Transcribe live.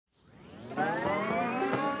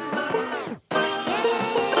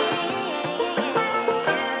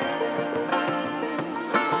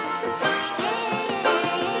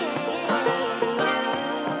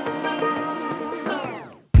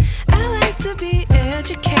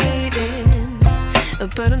educated,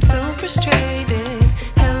 but I'm so frustrated.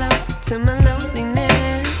 Hello to my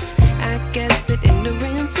loneliness. I guess that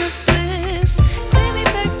ignorance is bliss. Take me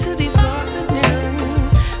back to before the new.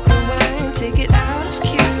 Rewind, take it out of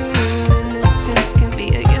cue. Innocence can be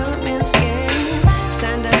a young man's game.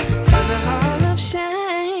 Signed up for the hall of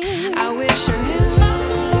shame. I wish I knew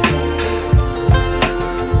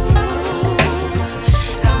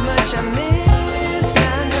how much I miss.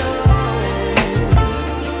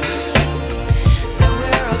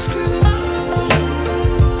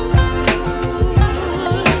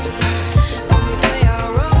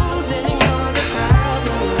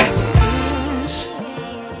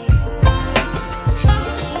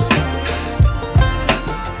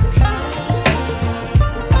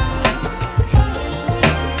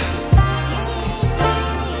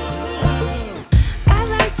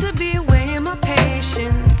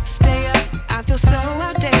 Stay up, I feel so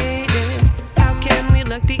outdated. How can we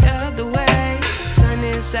look the other way? Sun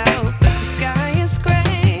is out, but the sky is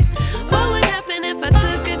gray. What would happen if I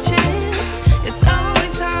took a chance? It's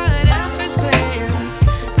always hard at first glance.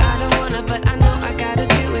 I don't wanna, but I know I gotta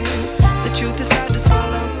do it. The truth is hard to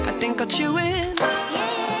swallow, I think I'll chew it.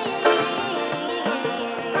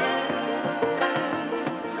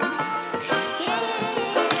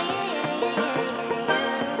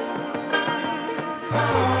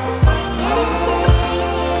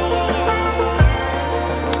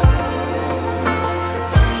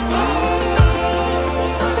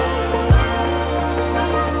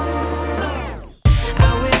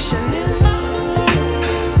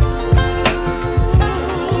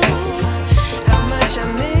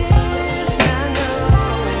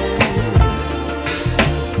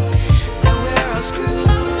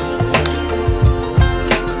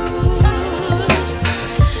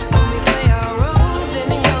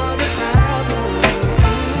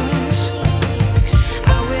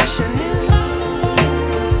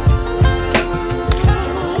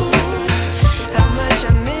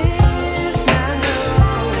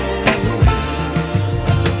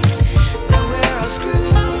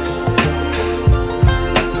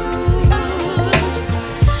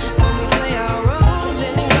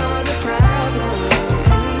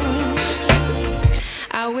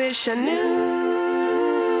 I wish I knew.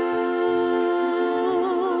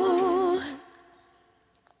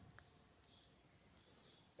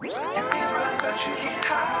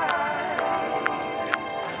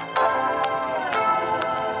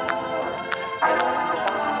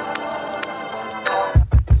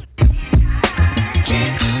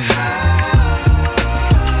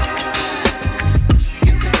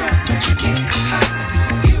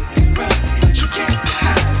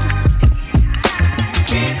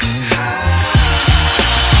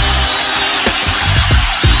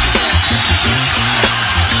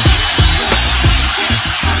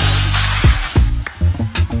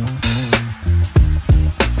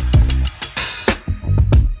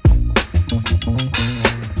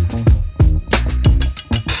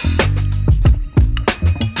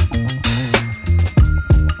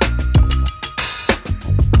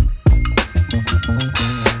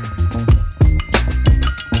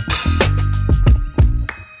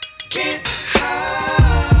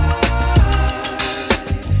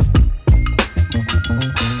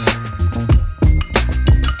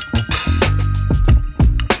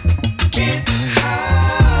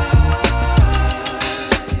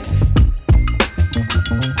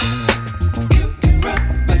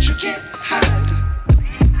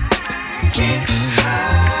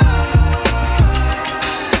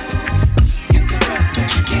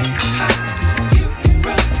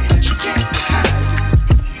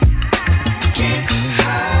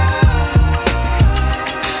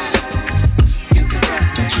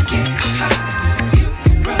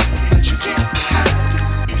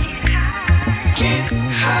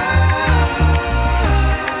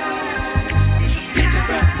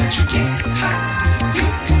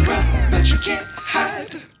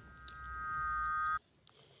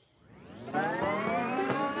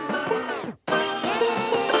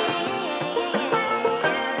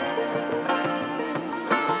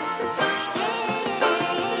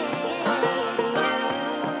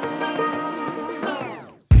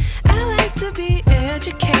 Be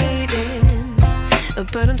educated,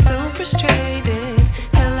 but I'm so frustrated.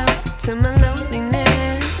 Hello to my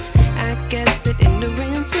loneliness. I guess that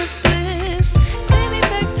ignorance is bliss. Take me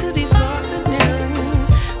back to before the new.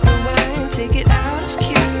 Rewind, take it out of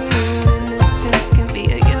cue. Innocence can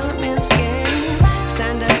be a young man's game.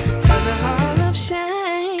 Signed up for the hall of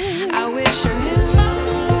shame. I wish I knew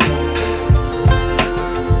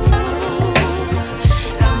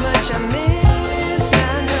how much I miss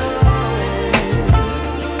not knowing.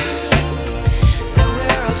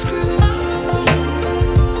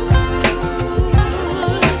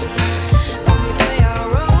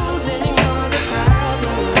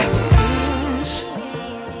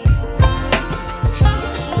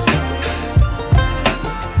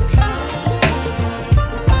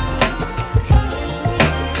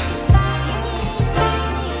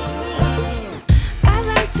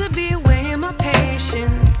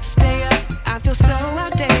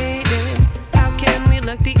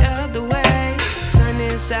 look the other way. Sun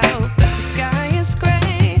is out, but the sky is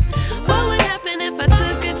gray. What would happen if I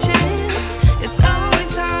took a chance? It's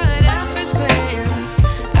always hard at first glance.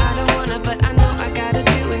 I don't wanna, but I know I gotta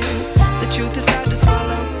do it. The truth is hard to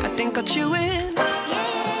swallow, I think I'll chew it.